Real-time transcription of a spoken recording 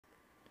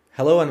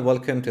Hello and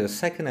welcome to the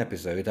second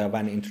episode of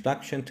an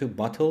introduction to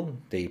Bottle,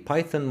 the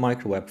Python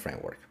micro-web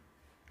framework.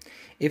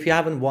 If you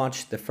haven't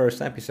watched the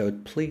first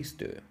episode, please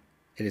do.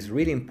 It is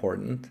really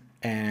important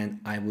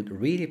and I would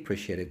really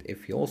appreciate it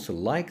if you also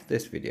like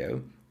this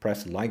video,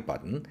 press the like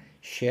button,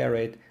 share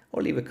it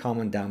or leave a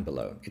comment down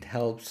below. It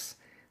helps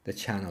the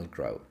channel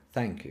grow.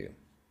 Thank you.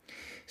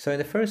 So in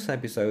the first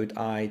episode,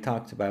 I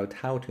talked about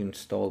how to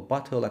install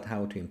Bottle and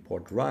how to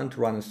import run to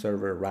run a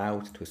server,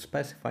 route to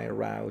specify a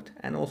route,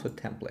 and also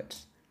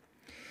templates.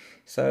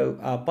 So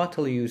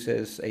Bottle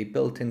uses a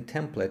built-in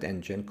template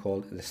engine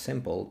called the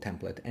Simple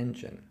Template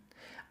Engine.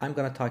 I'm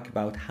going to talk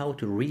about how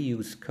to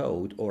reuse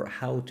code or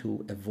how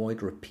to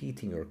avoid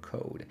repeating your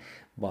code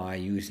by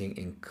using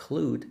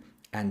include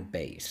and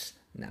base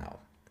now.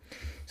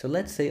 So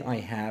let's say I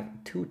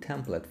have two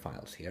template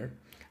files here.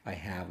 I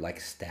have like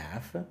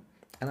staff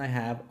and I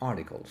have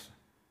articles.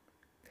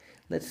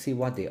 Let's see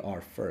what they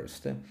are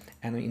first.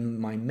 And in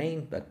my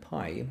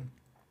main.py,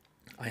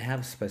 I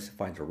have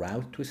specified a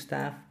route to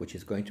staff, which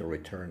is going to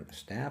return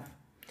staff,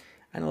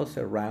 and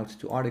also a route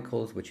to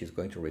articles, which is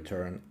going to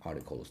return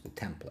articles, the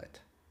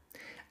template.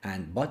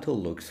 And Bottle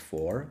looks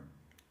for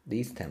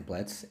these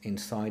templates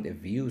inside a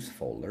views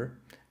folder,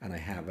 and I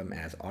have them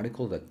as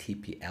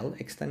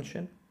article.tpl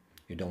extension.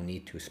 You don't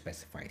need to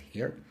specify it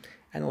here,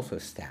 and also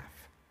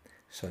staff.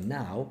 So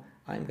now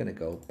I'm going to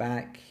go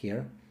back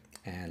here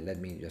and let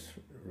me just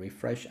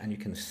refresh, and you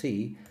can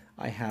see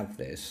I have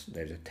this.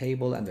 There's a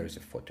table and there's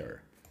a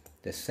footer.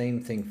 The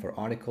same thing for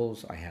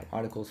articles. I have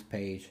articles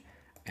page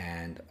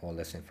and all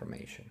this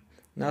information.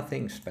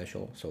 Nothing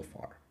special so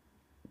far.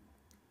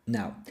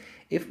 Now,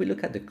 if we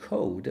look at the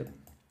code,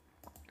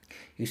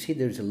 you see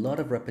there's a lot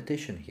of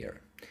repetition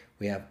here.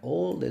 We have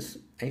all this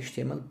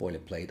HTML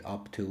boilerplate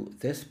up to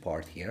this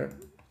part here.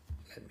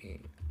 Let me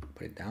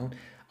put it down,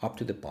 up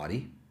to the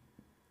body.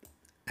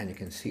 And you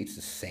can see it's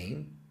the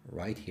same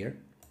right here.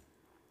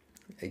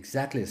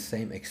 Exactly the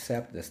same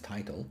except this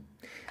title.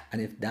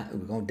 And if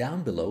we go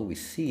down below, we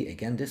see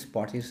again this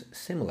part is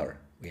similar.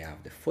 We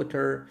have the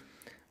footer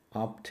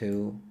up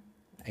to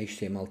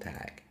HTML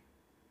tag.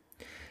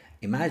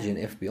 Imagine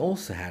if we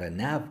also had a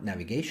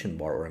navigation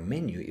bar or a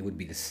menu, it would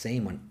be the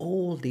same on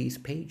all these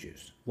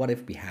pages. What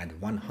if we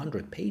had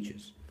 100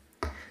 pages?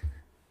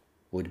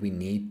 Would we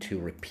need to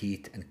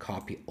repeat and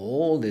copy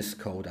all this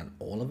code on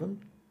all of them?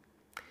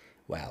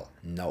 Well,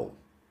 no.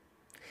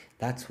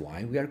 That's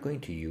why we are going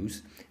to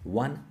use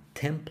one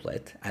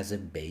template as a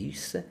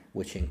base,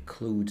 which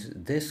includes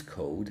this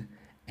code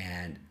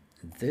and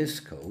this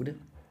code.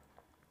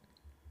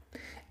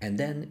 And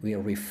then we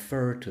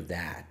refer to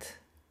that.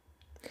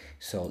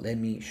 So let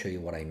me show you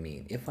what I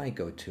mean. If I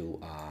go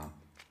to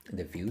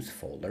the views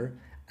folder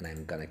and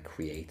I'm going to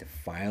create a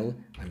file,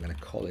 I'm going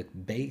to call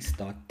it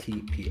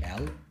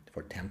base.tpl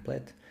for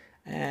template.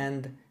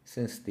 And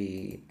since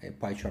the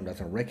PyCharm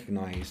doesn't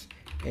recognize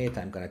it,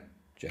 I'm going to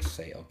just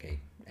say,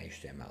 okay,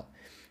 HTML.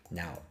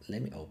 Now,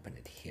 let me open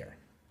it here.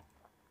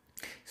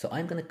 So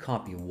I'm going to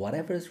copy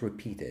whatever is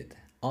repeated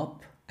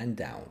up and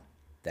down.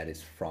 That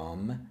is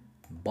from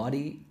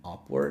body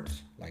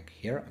upwards, like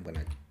here. I'm going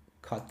to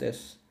cut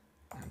this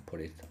and put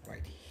it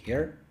right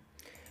here.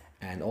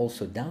 And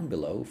also down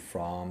below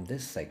from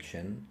this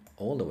section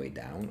all the way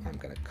down, I'm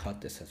going to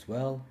cut this as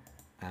well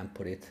and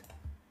put it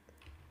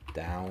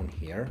down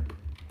here.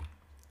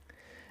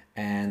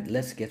 And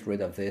let's get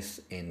rid of this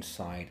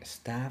inside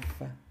staff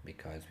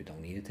because we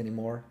don't need it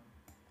anymore.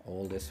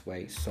 All this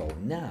way. So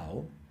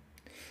now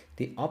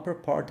the upper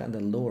part and the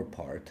lower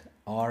part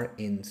are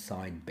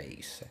inside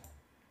base.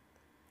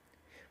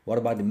 What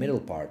about the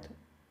middle part?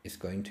 Is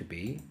going to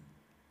be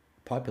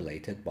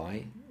populated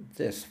by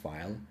this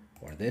file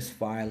or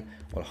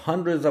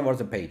hundreds of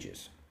other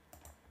pages.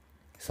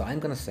 So I'm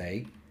going to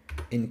say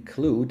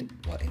include,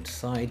 well,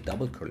 inside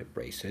double curly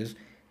braces,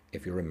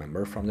 if you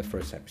remember from the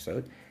first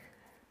episode.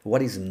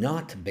 What is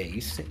not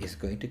base is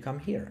going to come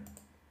here.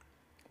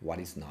 What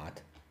is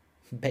not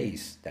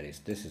base? That is,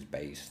 this is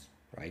base,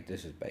 right?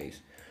 This is base.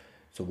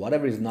 So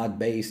whatever is not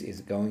base is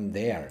going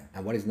there.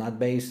 And what is not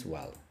base?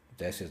 Well,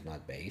 this is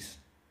not base.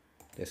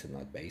 This is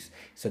not base.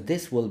 So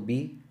this will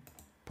be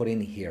put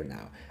in here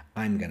now.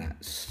 I'm going to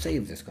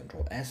save this,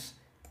 Control S,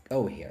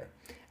 go here.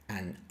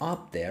 And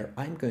up there,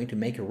 I'm going to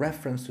make a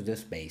reference to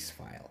this base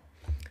file.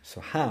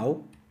 So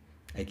how?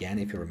 Again,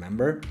 if you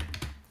remember,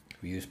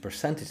 we use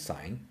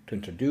 %sign to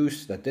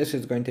introduce that this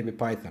is going to be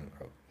Python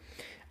code.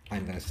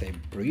 I'm going to say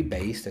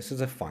rebase, this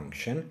is a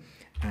function,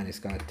 and it's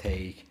going to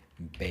take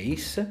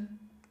base.tpl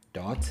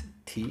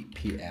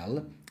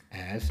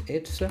as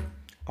its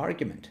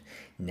argument.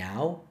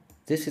 Now,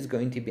 this is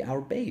going to be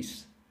our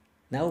base.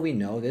 Now we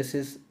know this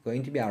is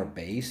going to be our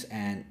base,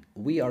 and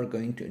we are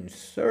going to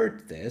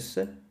insert this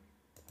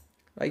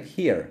right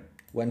here.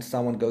 When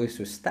someone goes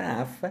to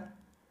staff,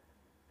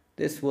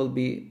 this will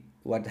be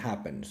what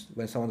happens.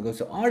 When someone goes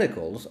to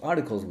articles,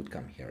 articles would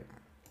come here.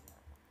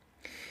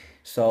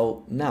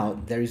 So now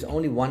there is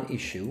only one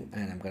issue,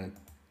 and I'm going to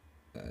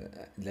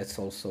let's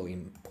also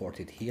import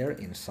it here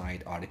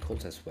inside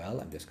articles as well.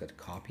 I'm just going to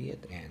copy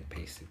it and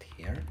paste it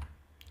here.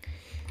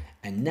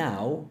 And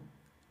now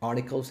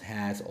articles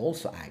has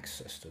also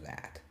access to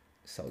that.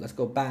 So let's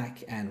go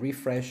back and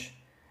refresh,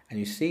 and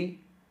you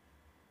see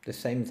the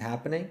same is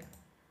happening.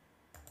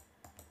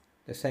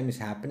 The same is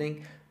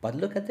happening, but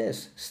look at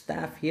this,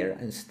 staff here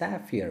and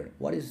staff here.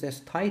 What is this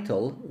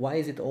title? Why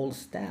is it all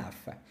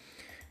staff?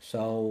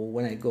 So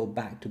when I go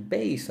back to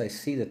base, I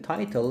see the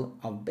title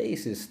of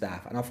base is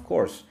staff, and of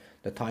course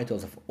the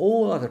titles of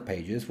all other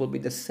pages will be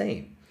the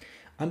same.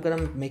 I'm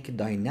gonna make it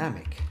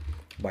dynamic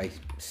by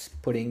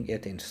putting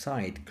it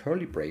inside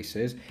curly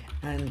braces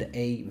and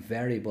a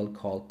variable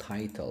called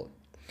title.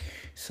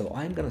 So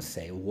I'm gonna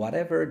say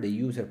whatever the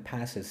user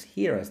passes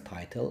here as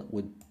title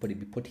would be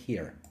put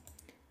here.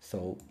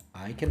 So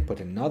I can put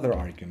another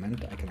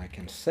argument. I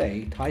can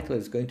say title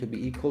is going to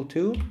be equal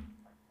to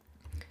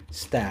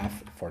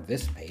staff for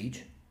this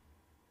page,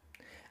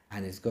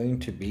 and it's going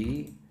to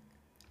be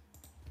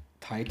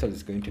title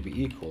is going to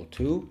be equal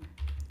to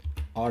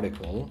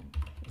article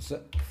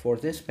for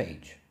this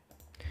page.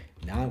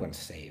 Now I'm going to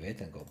save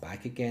it and go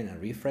back again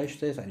and refresh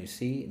this, and you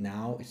see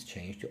now it's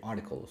changed to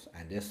articles,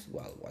 and this,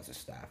 well, was a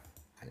staff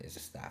and is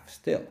a staff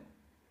still.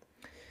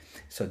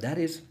 So that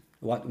is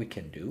what we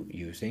can do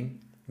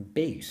using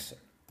base.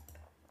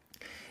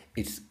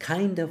 It's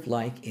kind of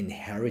like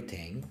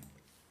inheriting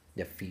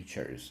the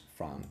features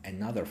from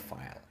another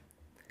file.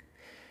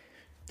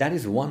 That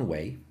is one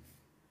way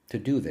to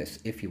do this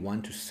if you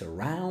want to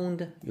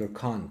surround your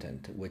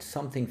content with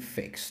something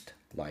fixed,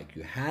 like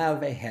you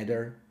have a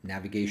header,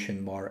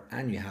 navigation bar,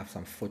 and you have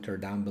some footer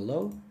down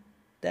below,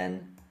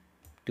 then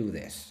do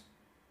this.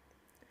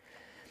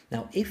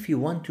 Now, if you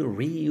want to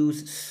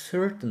reuse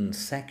certain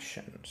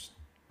sections,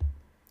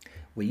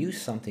 we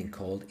use something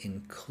called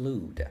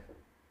include.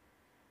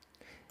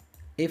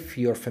 If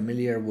you're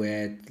familiar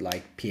with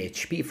like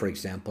PHP, for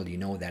example, you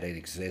know that it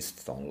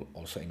exists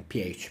also in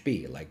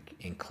PHP, like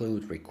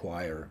include,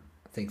 require,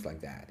 things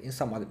like that. In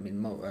some other,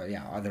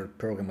 other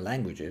programming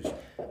languages,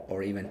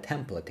 or even in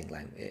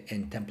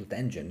template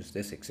engines,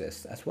 this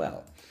exists as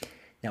well.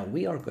 Now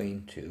we are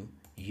going to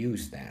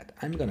use that.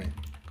 I'm going to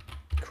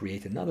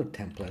create another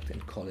template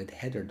and call it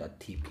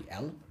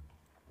header.tpl.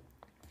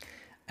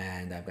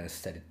 And I'm going to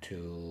set it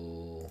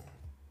to,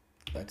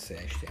 let's say,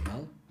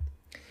 HTML.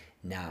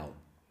 Now,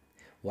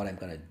 what I'm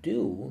going to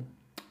do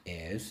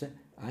is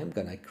I'm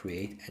going to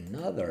create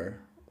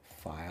another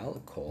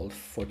file called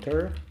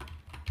footer.tpl,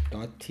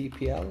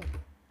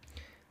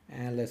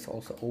 and let's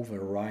also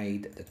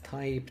override the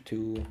type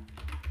to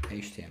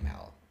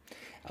HTML.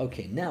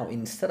 Okay, now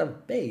instead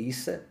of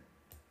base,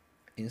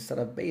 I'm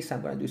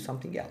going to do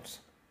something else.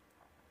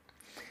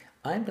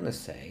 I'm going to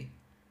say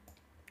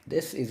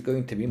this is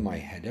going to be my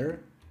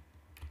header.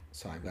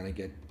 So I'm going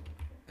to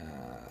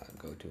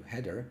go to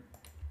header.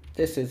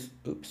 This is,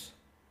 this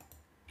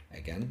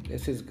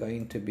is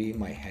going to be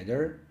my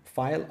header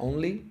file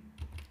only.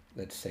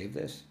 Let's save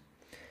this.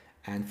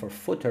 And for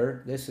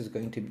footer, this is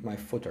going to be my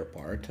footer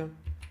part.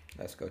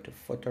 Let's go to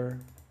footer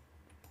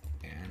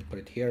and put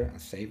it here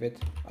and save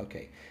it.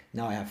 Okay,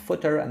 now I have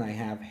footer and I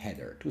have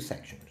header, two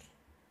sections.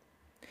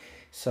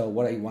 So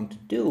what I want to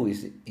do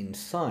is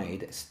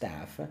inside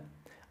staff,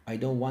 I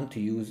don't want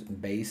to use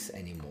base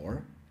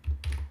anymore.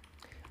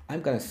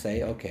 I'm going to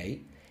say,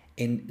 okay,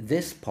 in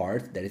this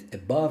part that is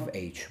above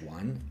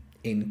H1,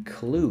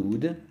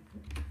 include,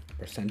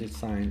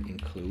 %,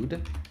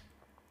 include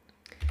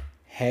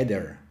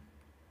header.tpl,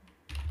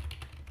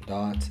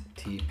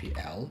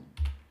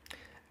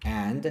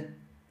 and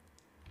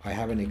I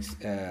have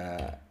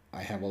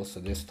also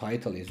this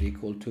title is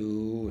equal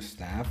to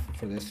staff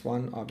for this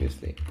one,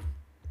 obviously.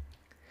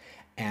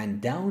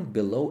 And down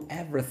below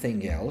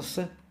everything else,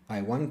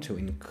 I want to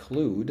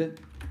include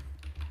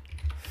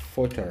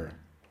footer.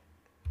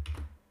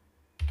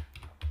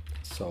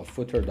 So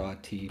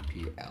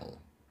footer.tpl,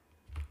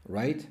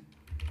 right?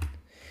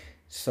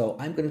 So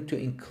I'm going to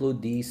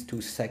include these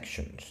two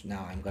sections.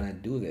 Now I'm going to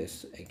do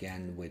this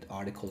again with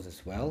articles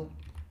as well,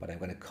 but I'm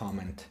going to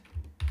comment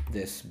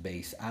this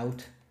base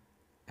out.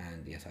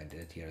 And yes, I did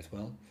it here as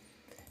well.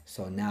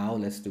 So now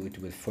let's do it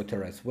with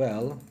footer as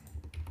well.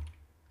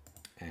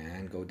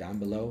 And go down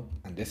below.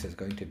 And this is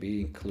going to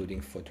be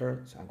including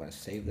footer. So I'm going to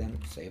save them,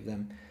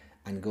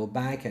 and go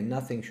back, and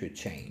nothing should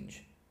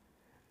change.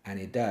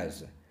 And it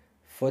does.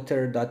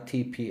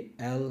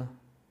 Footer.tpl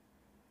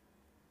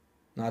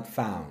not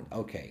found.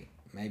 Okay,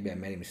 maybe I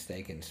made a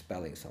mistake in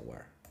spelling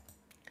somewhere.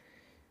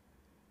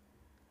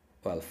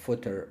 Well,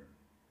 footer,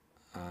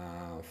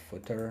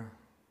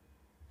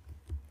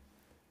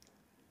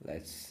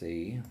 let's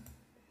see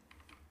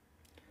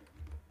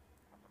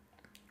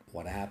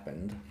what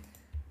happened.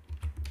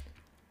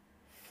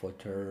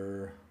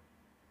 Footer.tpl.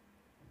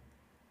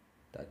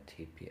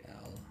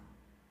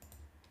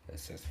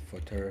 This says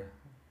footer.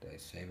 Did I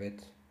save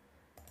it?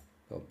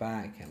 Go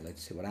back and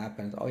let's see what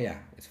happens. Oh yeah,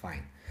 it's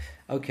fine.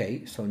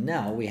 Okay, so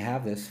now we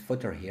have this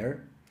footer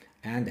here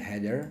and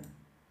header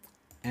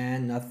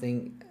and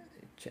nothing.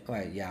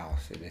 Well, yeah,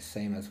 so the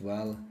same as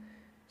well.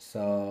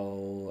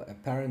 So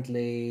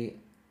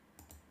apparently,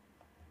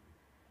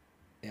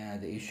 yeah,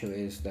 the issue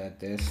is that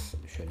this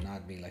should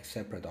not be like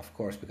separate, of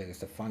course, because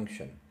it's a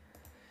function.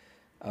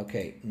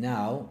 Okay,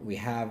 now we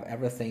have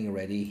everything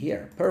ready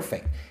here.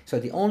 Perfect. So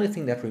the only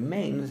thing that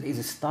remains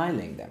is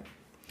styling them.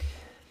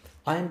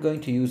 I'm going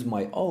to use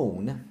my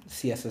own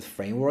CSS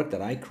framework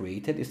that I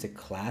created. It's a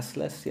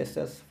classless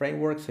CSS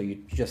framework, so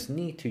you just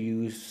need to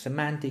use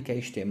semantic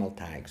HTML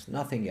tags,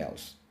 nothing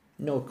else.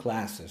 No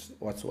classes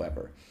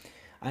whatsoever.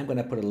 I'm going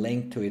to put a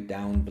link to it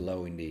down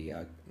below in the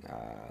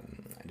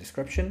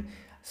description.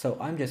 So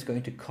I'm just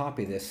going to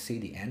copy this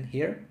CDN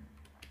here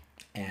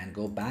and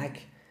go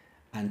back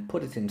and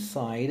put it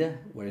inside,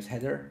 where is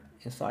header?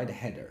 Inside the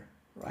header,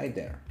 right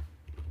there,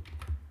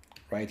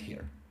 right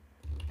here.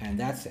 And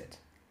that's it.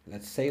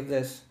 Let's save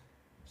this.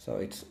 So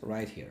it's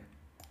right here.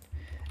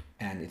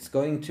 And it's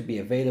going to be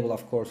available,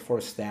 of course, for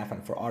staff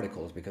and for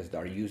articles because they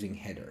are using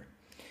header.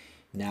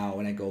 Now,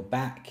 when I go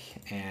back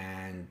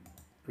and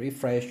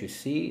refresh, you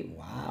see,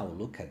 wow,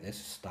 look at this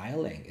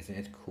styling. Isn't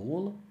it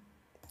cool?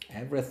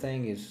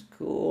 Everything is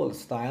cool,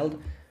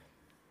 styled.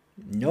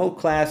 No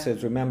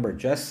classes, remember,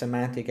 just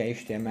semantic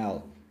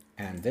HTML.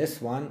 And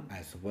this one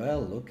as well,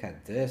 look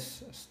at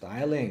this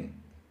styling.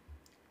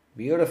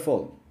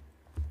 Beautiful.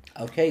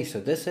 Okay, so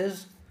this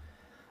is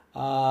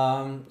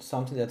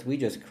something that we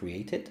just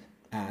created,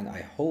 and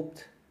I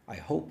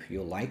hope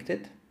you liked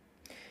it.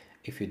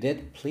 If you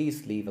did,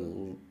 please leave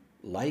a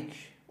like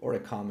or a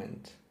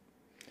comment,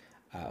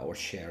 or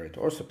share it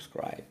or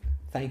subscribe.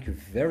 Thank you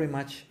very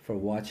much for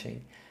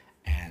watching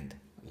and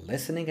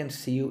listening, and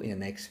see you in the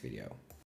next video.